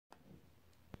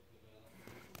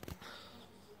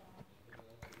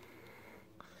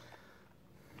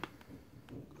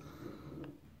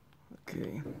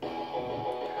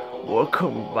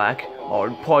welcome back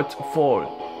on part 4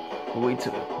 with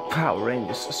Power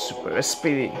Rangers Super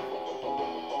S.P.D.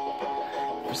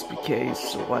 SPK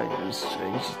is widely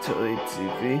strange to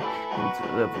TV into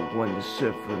level 1 to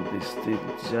serve from the state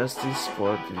justice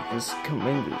for the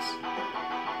commanders.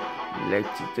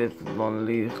 Elected death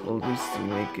lonely holders to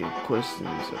make a question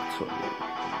is actually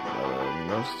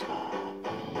most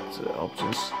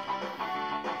options.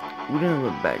 We don't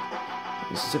look back.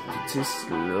 Except this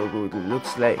logo it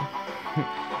looks like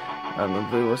and the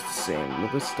way was the same.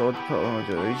 Look at start power on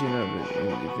the original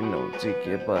if you know take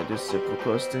about the simple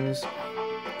customs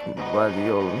but the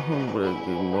old home will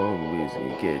be more ways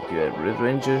you get your Red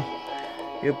Ranger,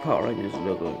 your Power Rangers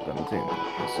logo contain.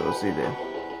 So see there.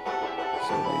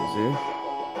 So easy.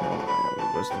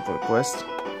 Requesting for quest.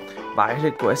 By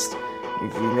request,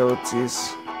 if you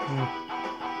notice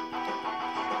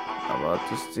about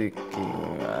the sticking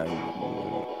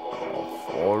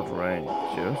Ford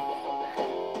Ranger,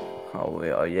 how we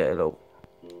are yellow.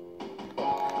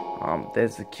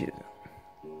 That's the kid.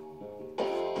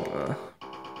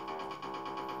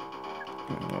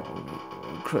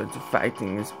 Crazy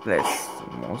fighting is blessed.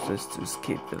 Monsters to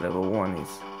escape the level 1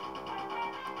 is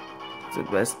the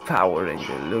best Power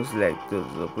Ranger. Looks like those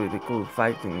are pretty cool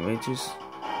fighting matches.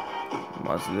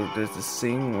 Must look as the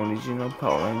same original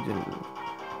Power Ranger.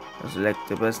 Select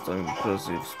the best on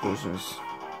explosive explosions.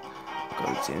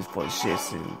 Got change for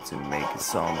chasing to make it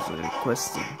sound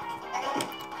requesting.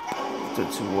 The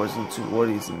 2 words and 2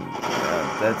 words,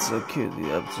 that's so cute,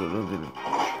 absolutely.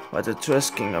 But the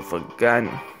Trash King of a gun.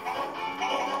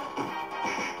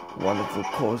 Wonderful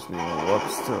course, new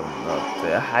lobster, not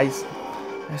the highest.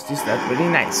 That's just not really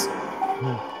nice.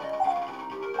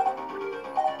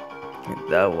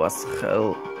 That was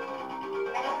hell.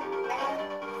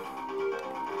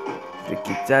 Look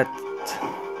at that.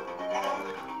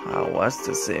 I was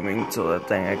the same until the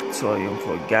thing actually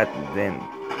forgot then.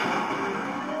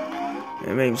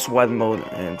 It means SWAT mode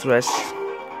and trash.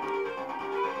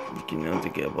 You can know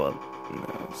think about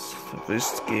the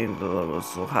first game the logo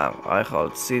so I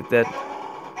have see that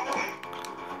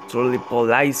truly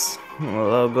police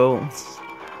logo.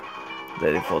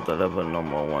 Ready for the level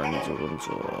number 1 to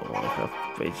have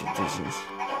page editions.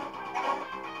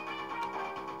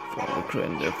 For the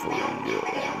crane for you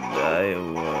die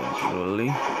truly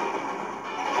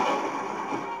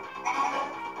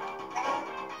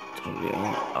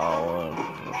our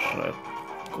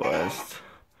request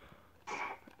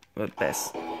with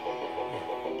best.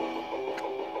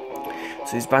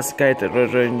 So it's basically the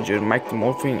Red Ranger Mike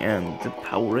morphing and the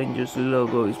Power Rangers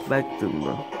logo is back to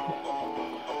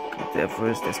the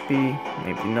first SP,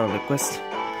 maybe not the quest.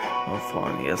 How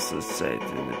fun, yes, let's say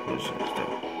the person is the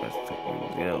best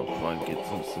girl. I get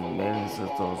some millions of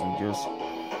thousand years.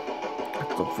 I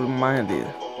got reminded.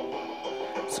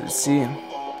 So, see,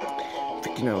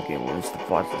 picking up game was the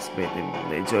participate in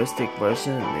the joystick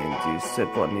version, and then you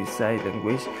step on the side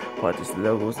language, part is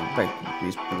logos, and back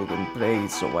this plug and play.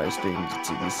 So, I stay in the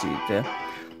TVC there.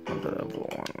 And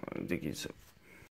I think it's